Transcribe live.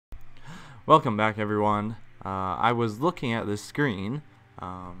Welcome back, everyone. I was looking at this screen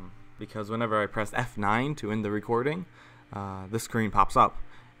because whenever I press F9 to end the recording, this screen pops up.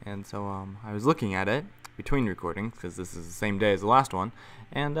 And so I was looking at it between recordings because this is the same day as the last one.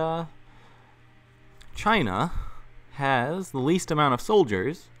 And China has the least amount of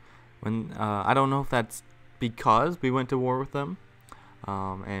soldiers. When I don't know if that's because we went to war with them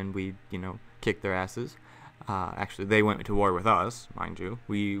and we, kicked their asses. Actually, they went to war with us, mind you.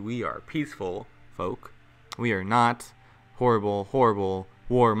 We are peaceful folk. We are not horrible,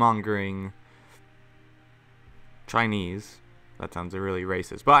 warmongering Chinese. That sounds really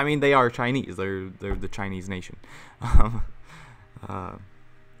racist, but I mean they are Chinese. They're the Chinese nation.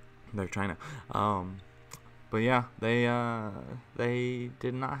 They're China. But yeah, they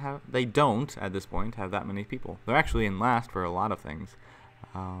don't at this point have that many people. They're actually in last for a lot of things,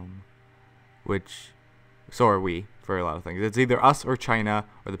 which. So are we for a lot of things. It's either us or China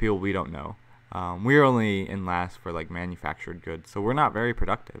or the people we don't know. We're only in last for like manufactured goods, so we're not very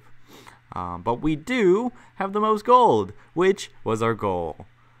productive. But we do have the most gold, which was our goal.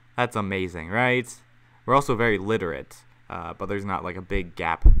 That's amazing, right? We're also very literate, but there's not like a big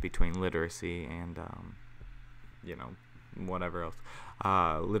gap between literacy and, whatever else.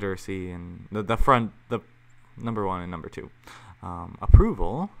 Literacy and the number one and number two.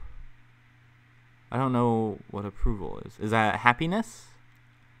 Approval. I don't know what approval is. Is that happiness?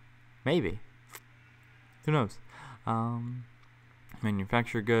 Maybe. Who knows?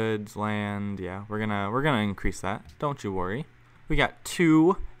 Manufacture goods, land. Yeah, we're gonna increase that. Don't you worry. We got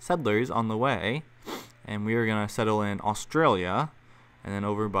 2 settlers on the way, and we are gonna settle in Australia, and then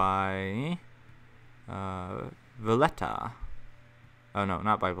over by Valletta. Oh no,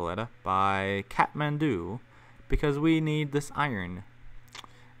 not by Valletta. By Kathmandu, because we need this iron.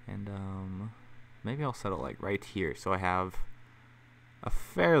 And maybe I'll settle like right here, so I have a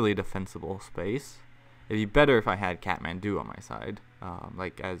fairly defensible space. It'd be better if I had Kathmandu on my side,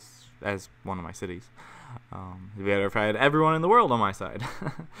 like as one of my cities. It'd be better if I had everyone in the world on my side.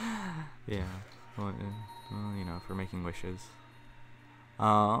 Yeah, well, for making wishes.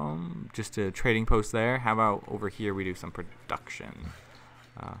 Just a trading post there. How about over here we do some production,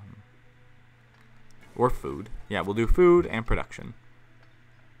 or food? Yeah, we'll do food and production.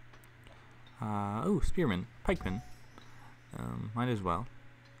 Spearmen, pikemen. Might as well.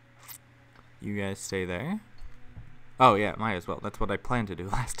 You guys stay there. Oh yeah, might as well. That's what I planned to do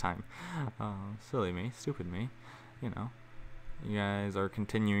last time. Silly me, stupid me. You guys are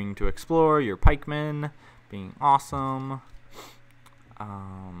continuing to explore. Your pikemen, being awesome.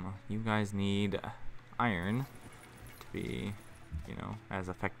 You guys need iron to be, as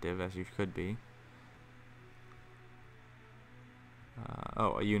effective as you could be.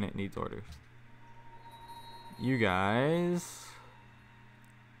 A unit needs orders. You guys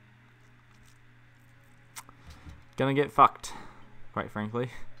gonna get fucked, quite frankly.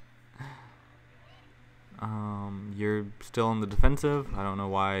 You're still on the defensive. I don't know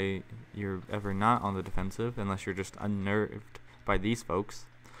why you're ever not on the defensive, unless you're just unnerved by these folks,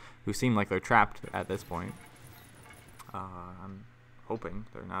 who seem like they're trapped at this point. I'm hoping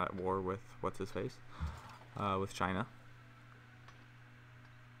they're not at war with what's-his-face, with China.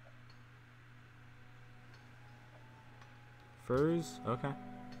 Furs? Okay.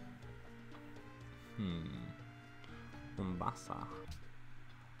 Mombasa.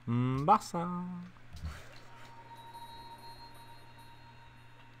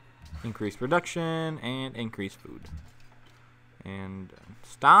 Increase production and increase food. And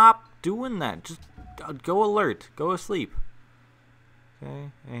stop doing that. Just go alert. Go asleep.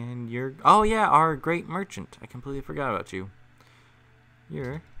 Okay. And you're... Oh, yeah, our great merchant. I completely forgot about you.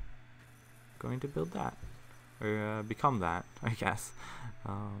 You're going to build that. Or become that, I guess.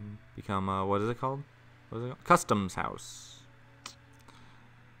 Become, what is it called? Customs house.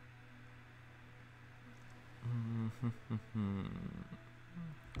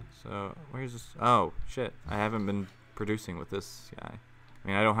 So, where's this? Oh, shit. I haven't been producing with this guy. I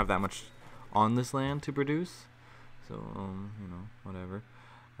mean, I don't have that much on this land to produce. So, whatever.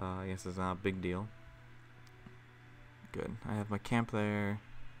 I guess it's not a big deal. Good. I have my camp there.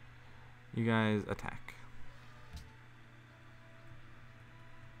 You guys attack.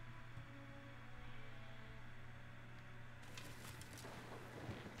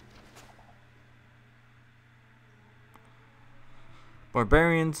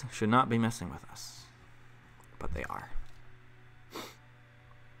 Barbarians should not be messing with us, but they are.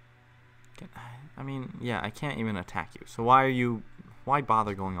 I can't even attack you, so why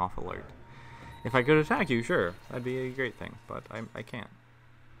bother going off alert? If I could attack you, sure, that'd be a great thing, but I can't.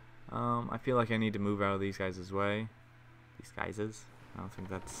 I feel like I need to move out of these guys' way. These guys'. I don't think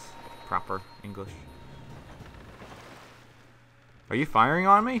that's proper English. Are you firing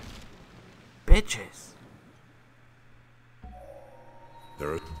on me? Bitches!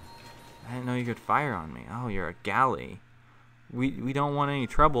 There are... I didn't know you could fire on me. Oh, you're a galley. We don't want any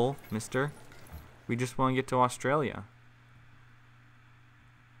trouble, mister. We just want to get to Australia.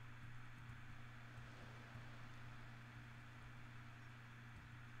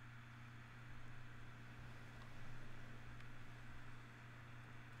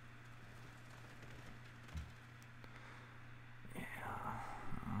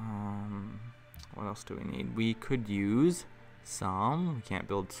 What else do we need? We could use some. We can't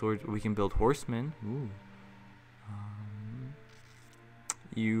build swords. We can build horsemen. Ooh.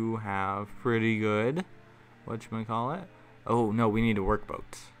 You have pretty good. Whatchamacallit? Oh no, we need a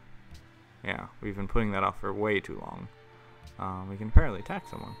workboat. Yeah, we've been putting that off for way too long. We can apparently attack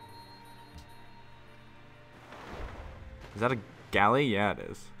someone. Is that a galley? Yeah, it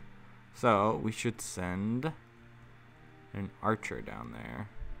is. So we should send an archer down there.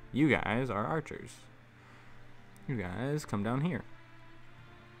 You guys are archers. You guys come down here.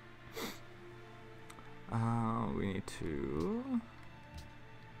 We need to...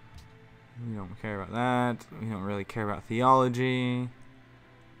 We don't care about that. We don't really care about theology.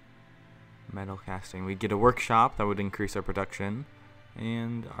 Metal casting. We get a workshop that would increase our production.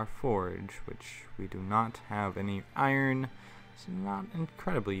 And our forge, which we do not have any iron. It's not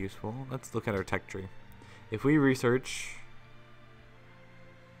incredibly useful. Let's look at our tech tree. If we research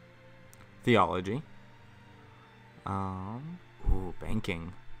theology. Ooh,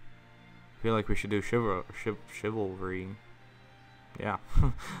 banking. I feel like we should do chivalry. Yeah.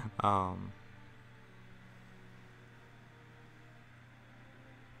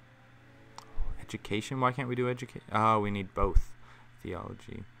 Education. Why can't we do education? Oh, we need both.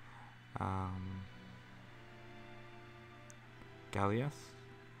 Theology. Gallius.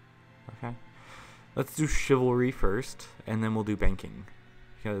 Okay. Let's do chivalry first, and then we'll do banking.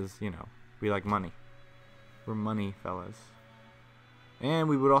 Because, you know, we like money. We're money fellas. And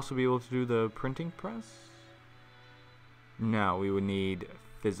we would also be able to do the printing press. No, we would need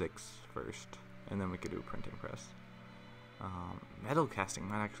physics first, and then we could do a printing press. Metal casting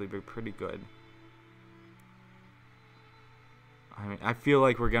might actually be pretty good. I mean, I feel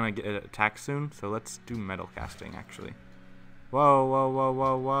like we're gonna get attacked soon, so let's do metal casting actually. Whoa, whoa, whoa,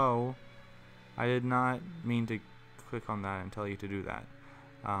 whoa, whoa! I did not mean to click on that and tell you to do that.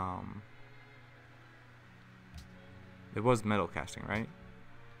 It was metal casting, right?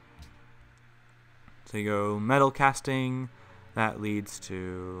 So you go metal casting, that leads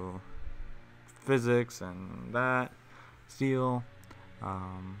to physics and that, steel.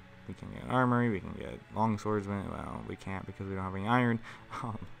 We can get armory, we can get long swordsmen. Well, we can't because we don't have any iron.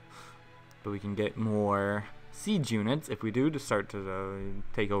 But we can get more siege units if we do to start to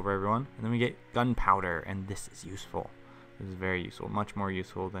take over everyone. And then we get gunpowder, and this is useful. This is very useful, much more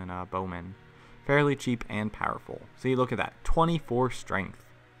useful than bowmen. Fairly cheap and powerful. See, look at that, 24 strength.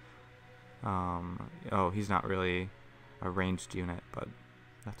 Oh, he's not really a ranged unit, but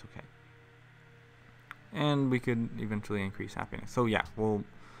that's okay. And we could eventually increase happiness. So yeah, we'll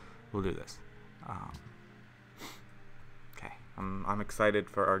do this. Okay, I'm excited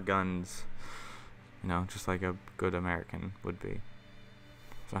for our guns. You know, just like a good American would be.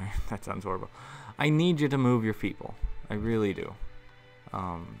 Sorry, that sounds horrible. I need you to move your people. I really do.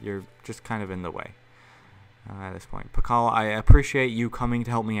 You're just kind of in the way at this point. Pakal, I appreciate you coming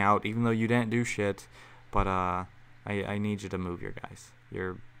to help me out, even though you didn't do shit. But I need you to move your guys.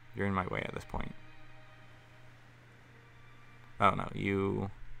 You're in my way at this point. Oh no,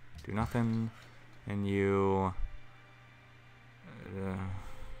 you do nothing, and you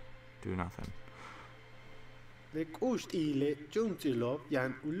do nothing. Research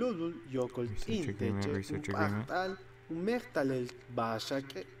agreement, research agreement.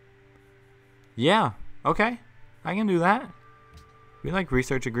 Yeah, okay, I can do that. We like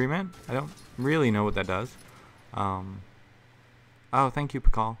research agreement. I don't really know what that does. Oh, thank you,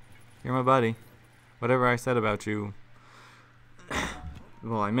 Pakal. You're my buddy. Whatever I said about you,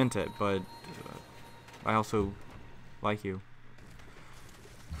 well, I meant it, but I also like you.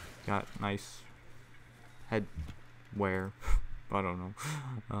 Got nice headwear. I don't know.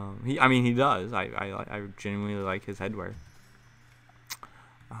 I mean, he does. I genuinely like his headwear.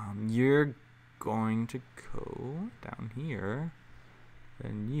 You're going to go down here,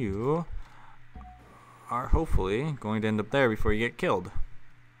 and you are hopefully going to end up there before you get killed.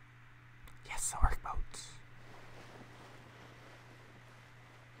 Yes, the workboats.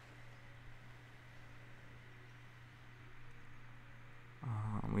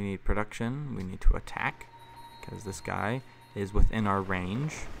 We need production. We need to attack because this guy is within our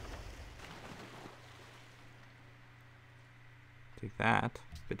range. Take that,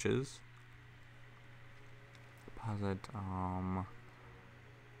 bitches. Deposit,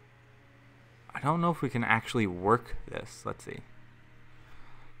 I don't know if we can actually work this. Let's see.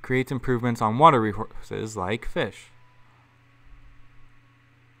 Creates improvements on water resources like fish.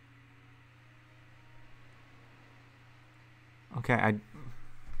 Okay, I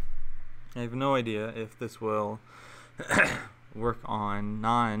have no idea if this will work on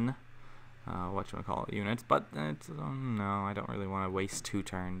non whatchamacallit units, but it's no, I don't really want to waste 2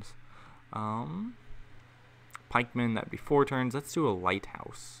 turns. Pikemen, that'd be 4 turns. Let's do a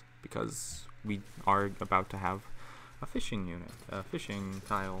lighthouse because we are about to have a fishing unit, a fishing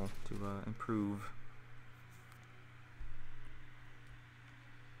tile to improve.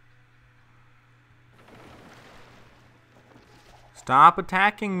 Stop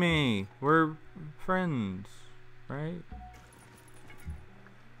attacking me! We're friends, right?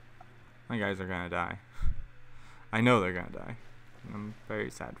 My guys are gonna die. I know they're gonna die. I'm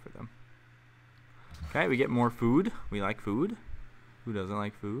very sad for them. Okay, we get more food. We like food. Who doesn't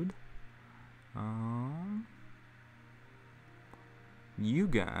like food? You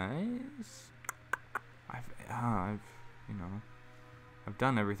guys, I've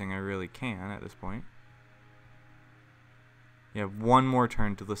done everything I really can at this point. You have 1 more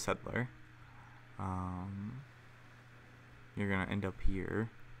turn to the settler. You're gonna end up here.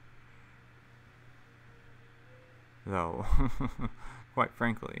 Though, quite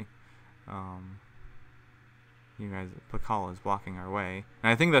frankly, you guys, Pakal is blocking our way.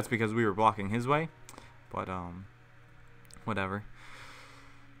 And I think that's because we were blocking his way. But, whatever.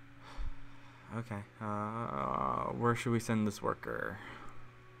 Okay, where should we send this worker?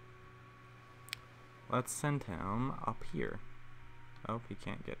 Let's send him up here. Oh, he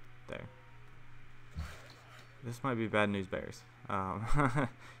can't get there. This might be bad news bears.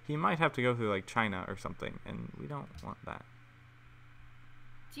 He might have to go through like China or something, and we don't want that.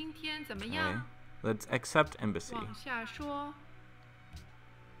 Okay. Let's accept embassy.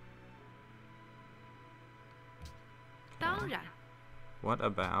 Okay. What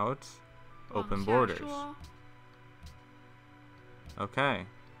about open borders? Okay.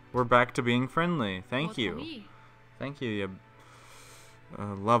 We're back to being friendly. Thank you. Thank you, you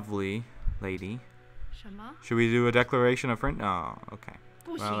lovely lady. Should we do a declaration of friend? Oh, okay.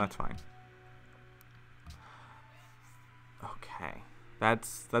 Well, that's fine. Okay.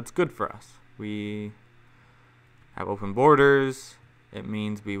 That's good for us. We have open borders. It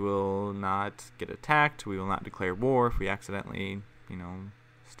means we will not get attacked. We will not declare war if we accidentally,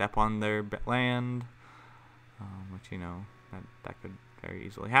 step on their land. Which, that could very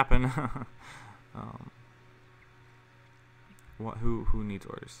easily happen. Who needs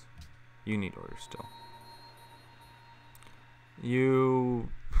orders? You need orders still. You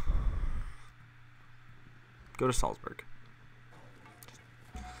go to Salzburg.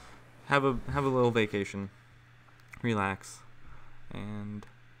 Have a little vacation. Relax. And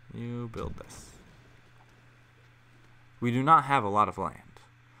you build this. We do not have a lot of land.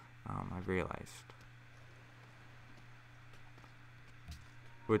 I've realized.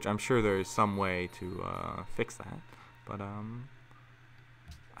 Which I'm sure there is some way to fix that. But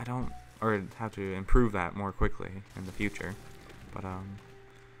I don't, or have to improve that more quickly in the future. But like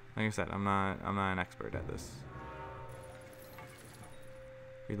I said, I'm not an expert at this.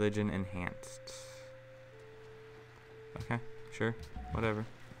 Religion enhanced. Okay, sure, whatever.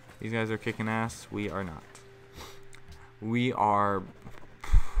 These guys are kicking ass. We are not. We are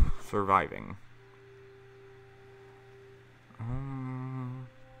surviving.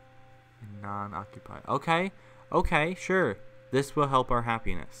 Non-occupied. Okay, sure. This will help our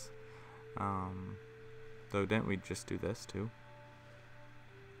happiness. Though didn't we just do this too?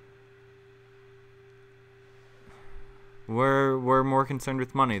 We're more concerned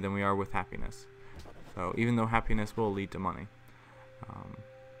with money than we are with happiness. So even though happiness will lead to money.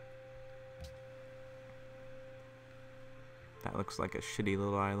 That looks like a shitty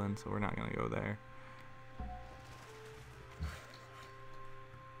little island, so we're not gonna go there.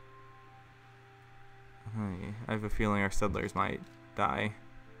 I have a feeling our settlers might die.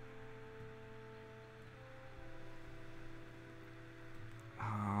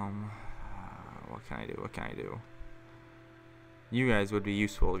 What can I do? You guys would be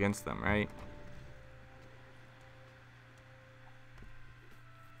useful against them, right?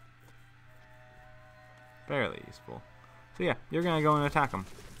 Fairly useful. So yeah, you're gonna go and attack them.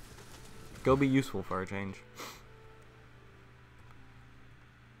 Go be useful for a change.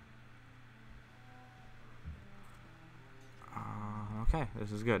 Okay,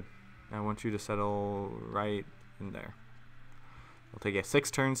 this is good. I want you to settle right in there. It'll take you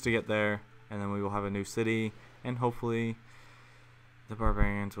 6 turns to get there, and then we will have a new city, and hopefully The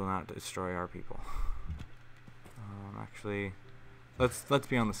barbarians will not destroy our people. Actually, let's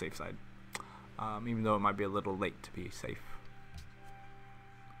be on the safe side. Even though it might be a little late to be safe.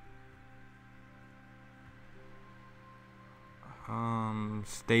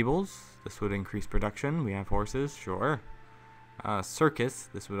 Stables. This would increase production. We have horses, sure. Circus.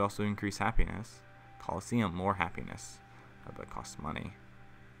 This would also increase happiness. Coliseum, more happiness. But it costs money.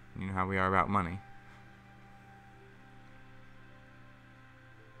 You know how we are about money.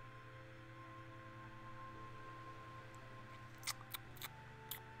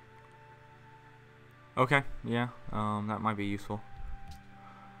 Okay, yeah, that might be useful.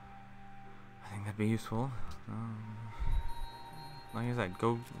 I think that'd be useful. Like I said,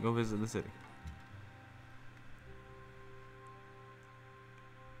 go visit the city.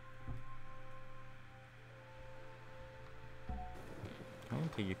 Okay,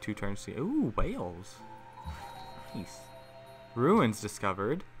 take you 2 turns to see. Ooh, whales. Nice. Ruins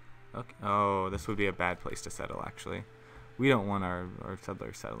discovered. Okay. Oh, this would be a bad place to settle, actually. We don't want our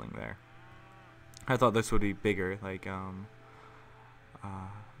settlers settling there. I thought this would be bigger, like,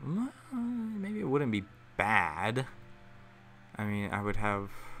 maybe it wouldn't be bad. I mean, I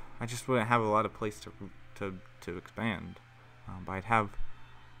just wouldn't have a lot of place to expand. But I'd have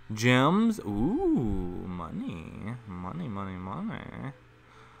gems. Ooh, money. Money, money, money.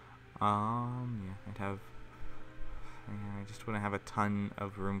 Yeah, I just wouldn't have a ton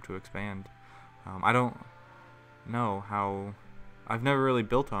of room to expand. I don't know how. I've never really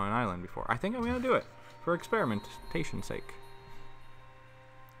built on an island before. I think I'm gonna do it for experimentation's sake.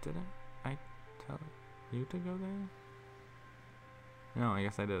 Did I tell you to go there? No, I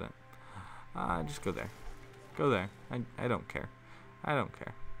guess I didn't. Just go there. Go there. I don't care. I don't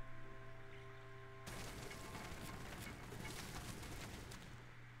care.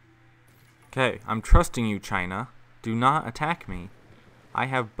 Okay, I'm trusting you, China. Do not attack me. I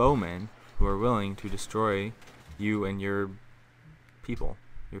have bowmen who are willing to destroy you and your people,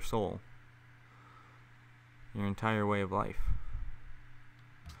 your soul, your entire way of life.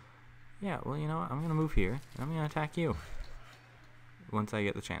 Yeah, well, you know what? I'm gonna move here, and I'm gonna attack you once I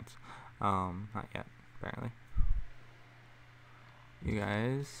get the chance. Not yet, apparently. You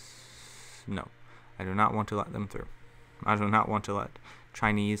guys, no, I do not want to let them through. I do not want to let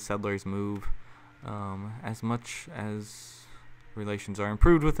Chinese settlers move. As much as relations are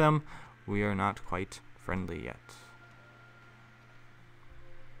improved with them, we are not quite friendly yet.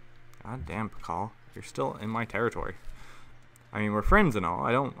 God damn, Pakal, you're still in my territory. I mean, we're friends and all.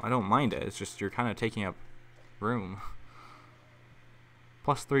 I don't mind it. It's just you're kind of taking up room.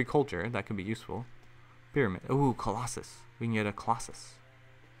 +3 culture, that could be useful. Pyramid. Ooh, Colossus. We can get a Colossus.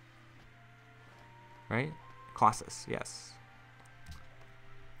 Right? Colossus, yes.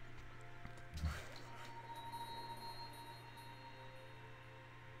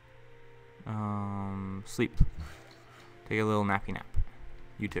 Sleep. Take a little nappy nap.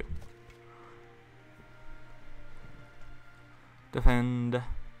 You too. Defend.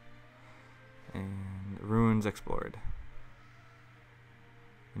 And ruins explored.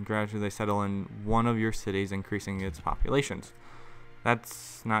 And gradually they settle in one of your cities, increasing its populations.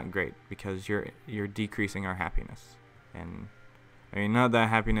 That's not great because you're decreasing our happiness. And I mean, not that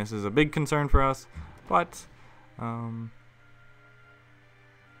happiness is a big concern for us, but why'd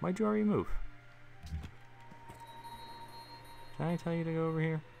you already move? Did I tell you to go over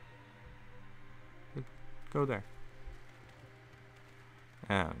here? Go there.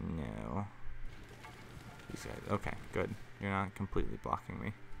 Oh no. These guys. Okay, good. You're not completely blocking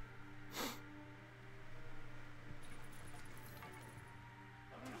me.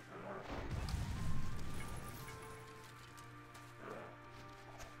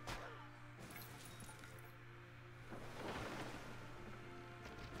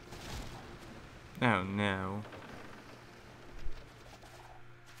 Oh no.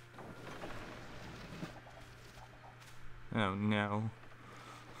 Oh no.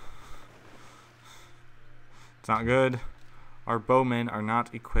 It's not good. Our bowmen are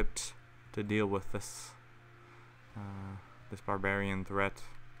not equipped to deal with this this barbarian threat.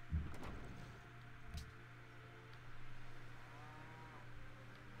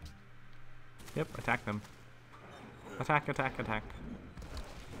 Yep, attack them. Attack, attack, attack.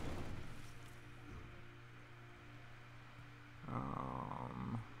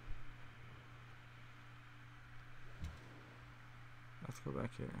 Let's go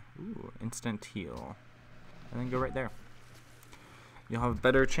back here. Ooh, instant heal. And then go right there. You'll have a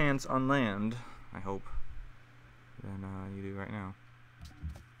better chance on land, I hope, than you do right now.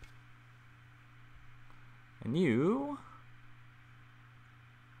 And you...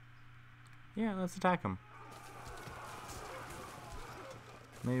 Yeah, let's attack him.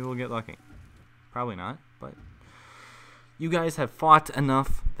 Maybe we'll get lucky. Probably not, but you guys have fought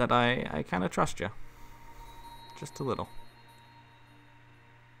enough that I kind of trust you. Just a little.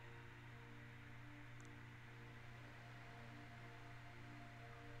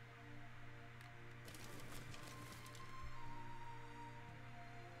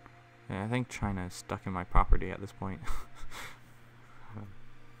 Yeah, I think China is stuck in my property at this point.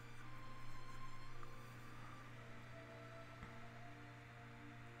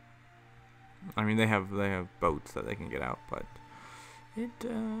 I mean, they have boats that they can get out, but it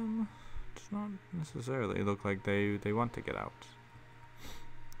does not necessarily look like they want to get out.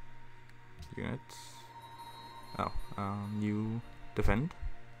 Units. Oh, you defend.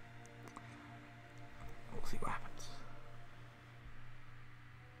 We'll see what happens.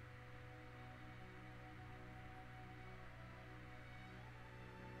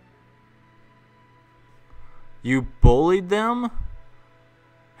 You bullied them?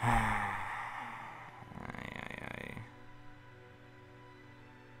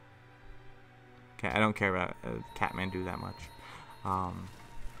 Okay, I don't care about Kathmandu that much.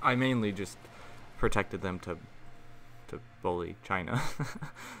 I mainly just protected them to bully China,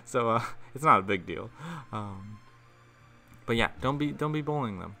 so it's not a big deal. But yeah, don't be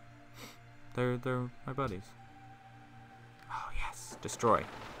bullying them. They're my buddies. Oh yes, destroy.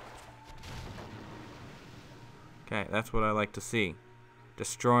 Okay, that's what I like to see.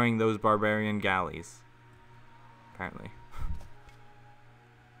 Destroying those barbarian galleys. Apparently.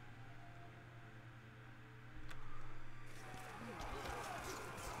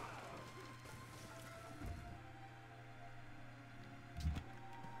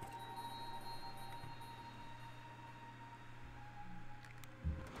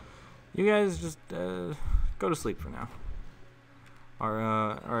 You guys just go to sleep for now.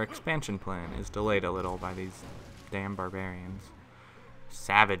 Our expansion plan is delayed a little by these damn barbarians.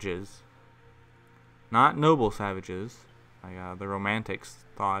 Savages. Not noble savages. Like the Romantics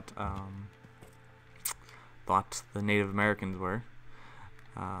thought the Native Americans were.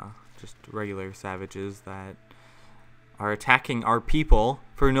 Just regular savages that are attacking our people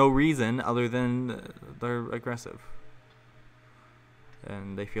for no reason other than they're aggressive.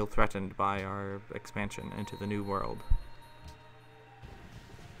 And they feel threatened by our expansion into the New World.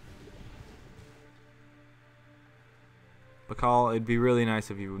 Bakal, it'd be really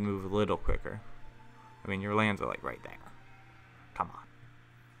nice if you would move a little quicker. I mean, your lands are like right there. Come on.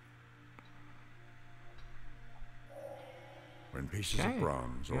 When pieces of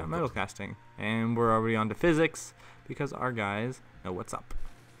bronze we got metal casting. And we're already on to physics because our guys know what's up.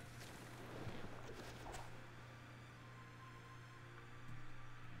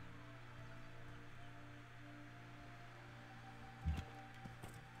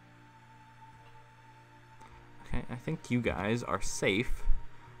 Okay, I think you guys are safe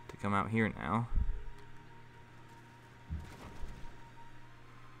to come out here now.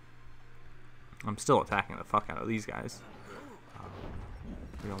 I'm still attacking the fuck out of these guys.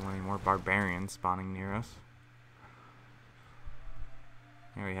 We don't want any more barbarians spawning near us.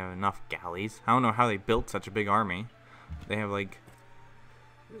 Here we have enough galleys. I don't know how they built such a big army. They have like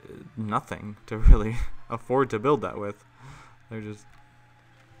nothing to really afford to build that with. They're just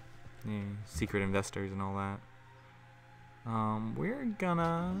secret investors and all that. We're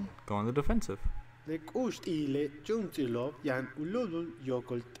gonna go on the defensive. Didn't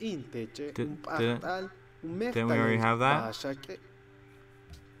we already have that?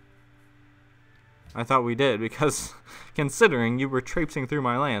 I thought we did, because considering you were traipsing through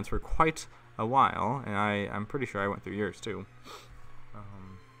my lands for quite a while, and I'm pretty sure I went through yours too.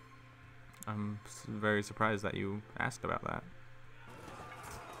 I'm very surprised that you asked about that.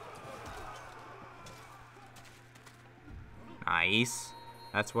 Nice.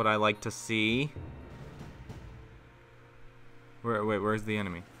 That's what I like to see. Wait, where's the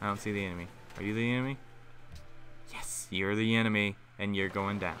enemy? I don't see the enemy. Are you the enemy? Yes, you're the enemy, and you're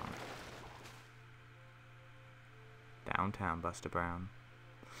going down. Downtown, Buster Brown.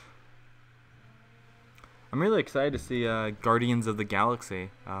 I'm really excited to see Guardians of the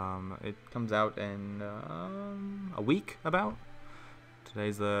Galaxy. It comes out in a week, about.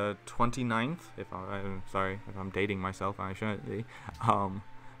 Today's the 29th. I'm sorry if I'm dating myself, I shouldn't be. But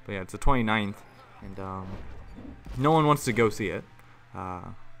yeah, it's the 29th, and no one wants to go see it.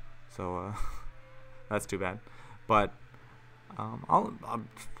 So that's too bad. But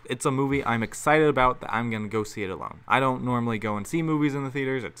it's a movie I'm excited about that I'm gonna go see it alone. I don't normally go and see movies in the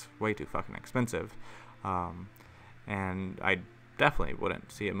theaters. It's way too fucking expensive. And I definitely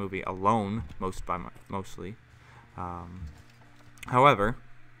wouldn't see a movie alone, mostly. However,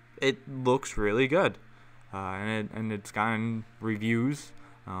 it looks really good, and it's gotten reviews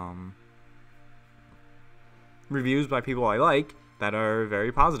reviews by people I like that are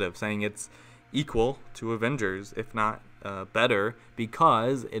very positive, saying it's equal to Avengers, if not better,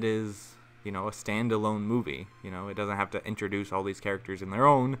 because it is, you know, a standalone movie. You know, it doesn't have to introduce all these characters in their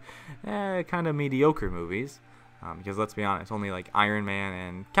own kind of mediocre movies. Because let's be honest, only like Iron Man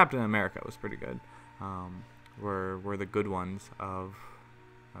and Captain America was pretty good. Were the good ones of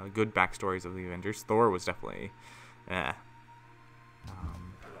good backstories of the Avengers. Thor was definitely, yeah.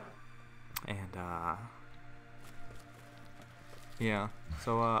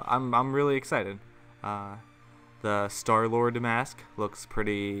 So I'm really excited. The Star-Lord mask looks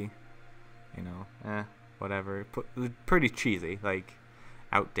pretty, you know, whatever. Pretty cheesy, like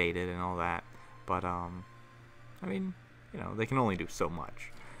outdated and all that. But I mean, you know, they can only do so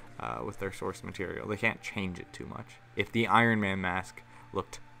much with their source material. They can't change it too much. If the Iron Man mask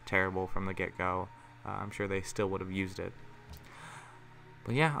looked terrible from the get-go, I'm sure they still would have used it.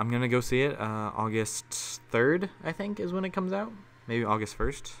 But yeah, I'm gonna go see it. August 3rd, I think, is when it comes out. Maybe August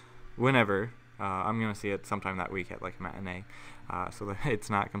 1st. Whenever. I'm gonna see it sometime that week at like a matinee, so that it's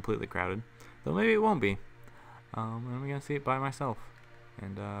not completely crowded. Though maybe it won't be. I'm gonna see it by myself,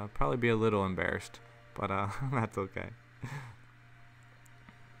 and probably be a little embarrassed, but that's okay.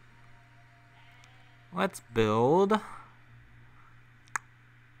 Let's build.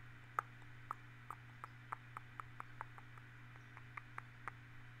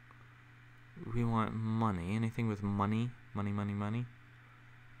 We want money. Anything with money? Money, money, money.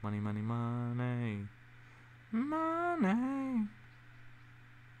 Money, money, money. Money.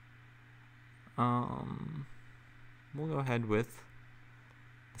 We'll go ahead with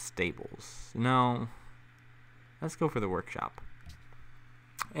the stables. No. Let's go for the workshop.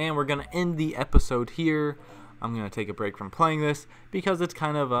 And we're going to end the episode here. I'm going to take a break from playing this because it's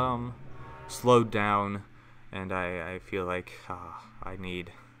kind of slowed down, and I feel like I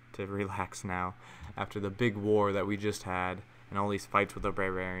need to relax now after the big war that we just had and all these fights with the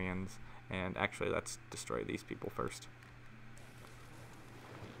barbarians. And actually, let's destroy these people first,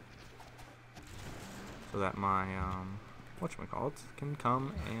 so that my whatchamacallit can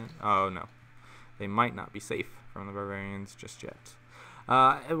come and... Oh no, they might not be safe from the barbarians just yet.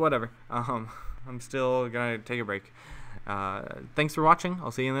 Whatever. I'm still gonna take a break. Thanks for watching.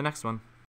 I'll see you in the next one.